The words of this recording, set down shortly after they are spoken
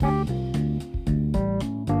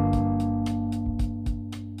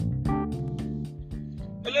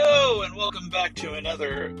back to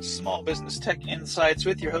another Small Business Tech Insights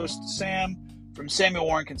with your host, Sam, from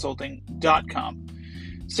SamuelWarrenConsulting.com.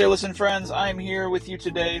 So listen, friends, I'm here with you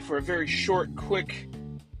today for a very short, quick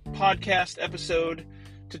podcast episode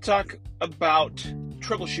to talk about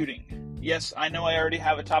troubleshooting. Yes, I know I already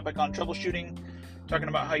have a topic on troubleshooting, talking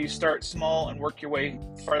about how you start small and work your way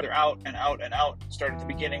farther out and out and out. Start at the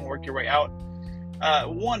beginning, work your way out.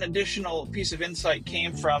 One additional piece of insight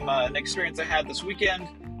came from an experience I had this weekend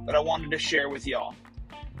that I wanted to share with y'all.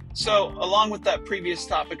 So, along with that previous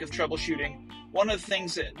topic of troubleshooting, one of the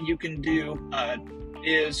things that you can do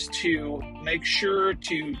is to make sure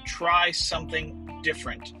to try something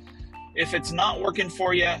different. If it's not working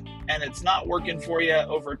for you, and it's not working for you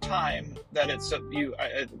over time, that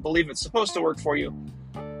I believe it's supposed to work for you,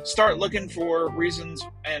 start looking for reasons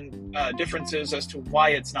and differences as to why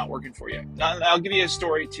it's not working for you. Now, I'll give you a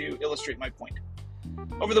story to illustrate my point.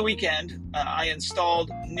 Over the weekend, I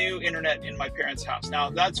installed new internet in my parents' house.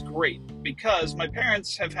 Now, that's great because my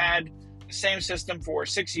parents have had the same system for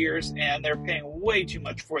 6 years and they're paying way too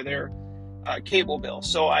much for their cable bill.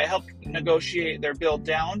 So I helped negotiate their bill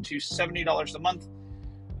down to $70 a month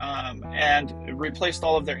and replaced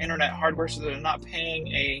all of their internet hardware so they're not paying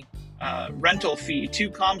a rental fee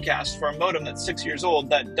to Comcast for a modem that's 6 years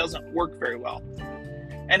old that doesn't work very well.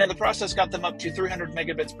 And in the process, got them up to 300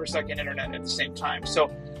 megabits per second internet at the same time. So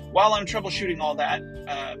while I'm troubleshooting all that,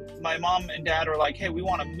 my mom and dad are like, hey, we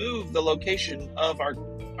want to move the location of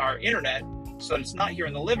our internet so that it's not here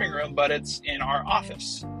in the living room, but it's in our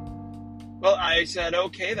office. Well, I said,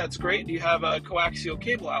 okay, that's great. Do you have a coaxial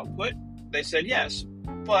cable output? They said yes,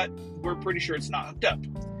 but we're pretty sure it's not hooked up.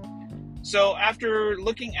 So after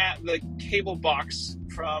looking at the cable box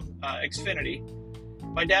from Xfinity,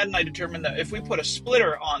 my dad and I determined that if we put a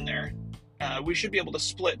splitter on there, we should be able to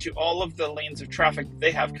split to all of the lanes of traffic that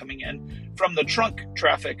they have coming in from the trunk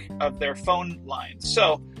traffic of their phone lines.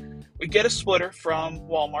 So we get a splitter from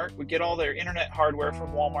Walmart, we get all their internet hardware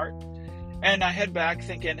from Walmart, and I head back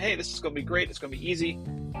thinking, hey, this is going to be great, it's going to be easy.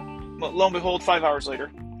 Well, lo and behold, 5 hours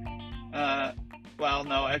later, well,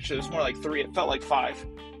 no, actually, it was more like 3, it felt like 5.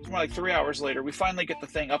 It's more like 3 hours later, we finally get the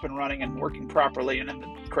thing up and running and working properly and in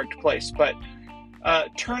the correct place. But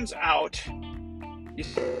turns out you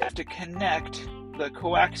have to connect the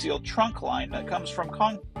coaxial trunk line that comes from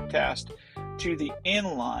Comcast to the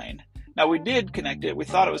inline. Now, we did connect it. We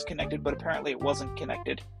thought it was connected, but apparently it wasn't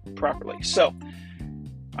connected properly. So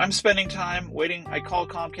I'm spending time waiting. I call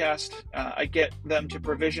Comcast. I get them to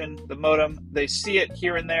provision the modem. They see it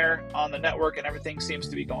here and there on the network, and everything seems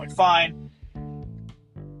to be going fine.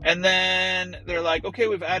 And then they're like, okay,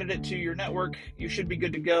 we've added it to your network. You should be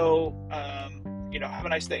good to go. Have a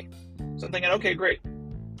nice day. So I'm thinking, okay, great.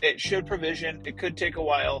 It should provision. It could take a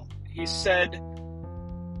while. He said,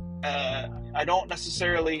 I don't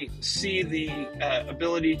necessarily see the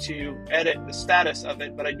ability to edit the status of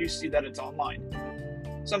it, but I do see that it's online.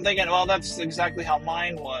 So I'm thinking, well, that's exactly how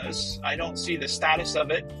mine was. I don't see the status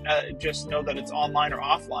of it. Just know that it's online or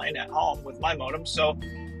offline at home with my modem. So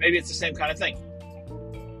maybe it's the same kind of thing.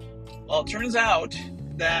 Well, it turns out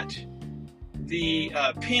that the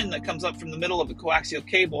pin that comes up from the middle of the coaxial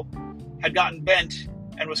cable had gotten bent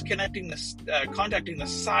and was contacting the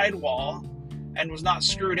sidewall and was not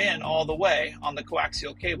screwed in all the way on the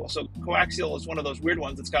coaxial cable. So coaxial is one of those weird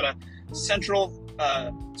ones. It's got a central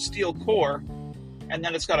steel core, and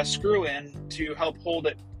then it's got a screw in to help hold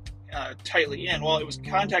it tightly in. Well, it was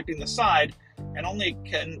contacting the side and only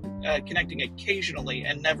connecting occasionally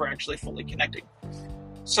and never actually fully connecting.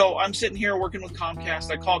 So I'm sitting here working with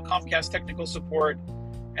Comcast. I call Comcast technical support,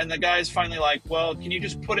 and the guy's finally like, well, can you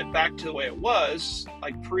just put it back to the way it was,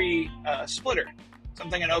 like pre-splitter? So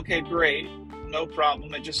I'm thinking, okay, great, no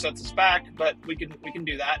problem. It just sets us back, but we can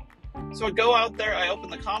do that. So I go out there, I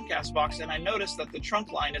open the Comcast box, and I notice that the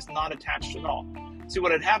trunk line is not attached at all. See,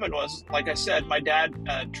 what had happened was, like I said, my dad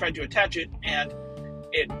tried to attach it, and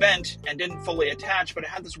it bent and didn't fully attach, but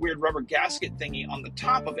it had this weird rubber gasket thingy on the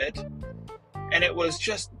top of it. And it was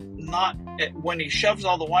just not, when he shoves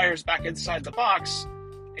all the wires back inside the box,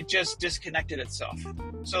 it just disconnected itself.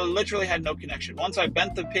 So it literally had no connection. Once I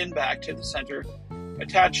bent the pin back to the center,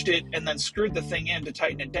 attached it, and then screwed the thing in to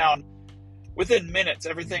tighten it down, within minutes,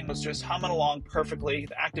 everything was just humming along perfectly.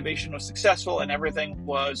 The activation was successful and everything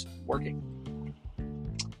was working.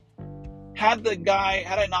 Had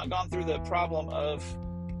I not gone through the problem of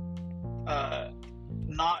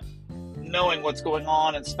not knowing what's going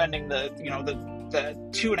on and spending the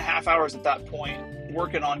 2.5 hours at that point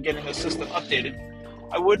working on getting the system updated,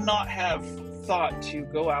 I would not have thought to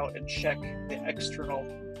go out and check the external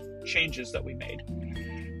changes that we made.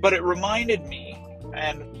 But it reminded me,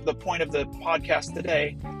 and the point of the podcast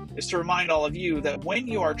today, is to remind all of you that when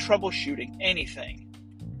you are troubleshooting anything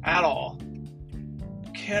at all,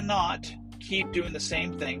 you cannot keep doing the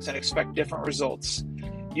same things and expect different results.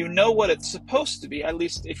 You know what it's supposed to be, at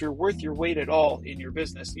least if you're worth your weight at all in your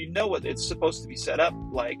business. You know what it's supposed to be set up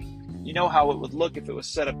like. You know how it would look if it was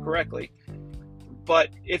set up correctly. But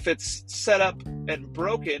if it's set up and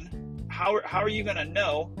broken, how are you going to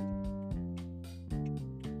know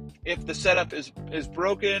if the setup is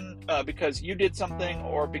broken because you did something,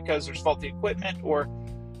 or because there's faulty equipment, or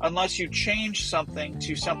unless you change something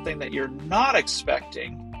to something that you're not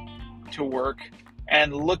expecting to work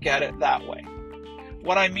and look at it that way.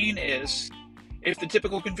 What I mean is, if the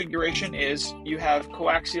typical configuration is you have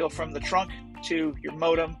coaxial from the trunk to your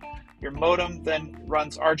modem then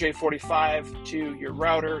runs RJ45 to your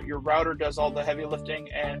router does all the heavy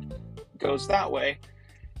lifting and goes that way,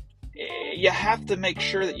 you have to make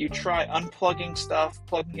sure that you try unplugging stuff,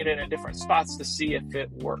 plugging it in different spots to see if it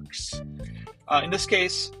works. In this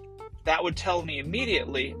case, that would tell me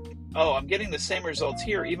immediately, oh, I'm getting the same results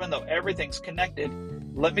here, even though everything's connected.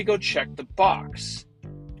 Let me go check the box.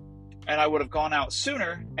 And I would have gone out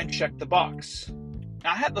sooner and checked the box.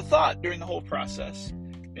 Now, I had the thought during the whole process,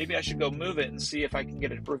 maybe I should go move it and see if I can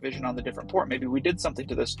get a revision on the different port. Maybe we did something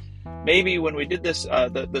to this. Maybe when we did this,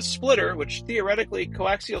 the splitter, which theoretically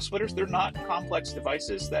coaxial splitters, they're not complex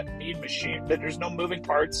devices that need that there's no moving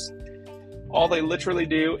parts. All they literally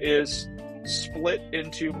do is split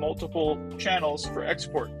into multiple channels for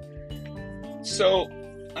export. So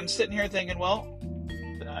I'm sitting here thinking, well,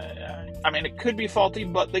 it could be faulty,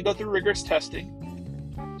 but they go through rigorous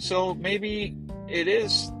testing. So maybe it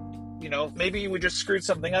is, maybe we just screwed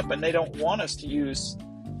something up and they don't want us to use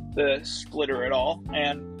the splitter at all.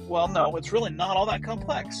 And, well, no, it's really not all that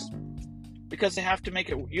complex, because they have to make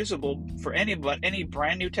it usable for any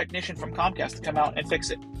brand new technician from Comcast to come out and fix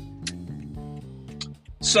it.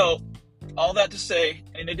 So, all that to say,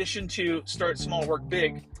 in addition to start small, work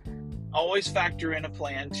big, always factor in a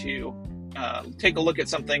plan to take a look at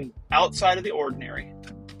something outside of the ordinary.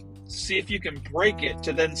 See if you can break it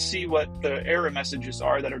to then see what the error messages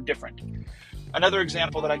are that are different. Another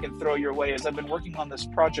example that I can throw your way is I've been working on this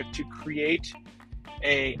project to create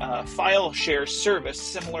a file share service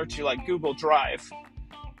similar to like Google Drive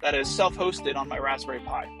that is self-hosted on my Raspberry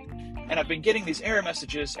Pi. And I've been getting these error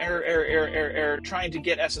messages, error, trying to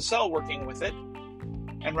get SSL working with it.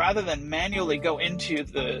 And rather than manually go into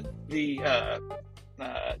the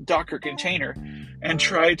Docker container and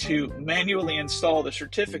try to manually install the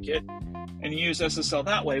certificate and use SSL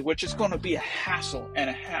that way, which is going to be a hassle and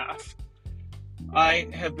a half, I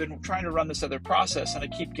have been trying to run this other process and I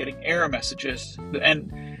keep getting error messages.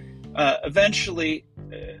 And eventually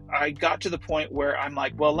I got to the point where I'm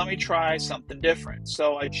like, well, let me try something different.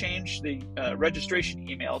 So I changed the registration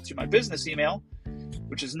email to my business email,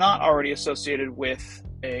 which is not already associated with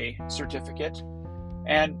a certificate,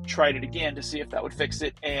 and tried it again to see if that would fix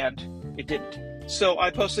it, and it didn't. So I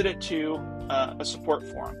posted it to a support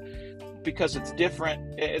forum because it's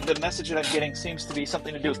different. The message that I'm getting seems to be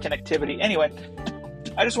something to do with connectivity. Anyway,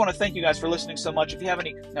 I just want to thank you guys for listening so much. If you have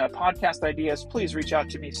any podcast ideas, please reach out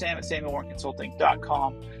to me,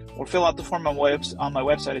 sam@samuelwarrenconsulting.com, or fill out the form on my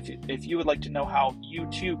website if you would like to know how you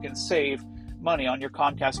too can save money on your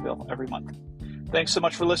Comcast bill every month. Thanks so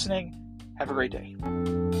much for listening. Have a great day.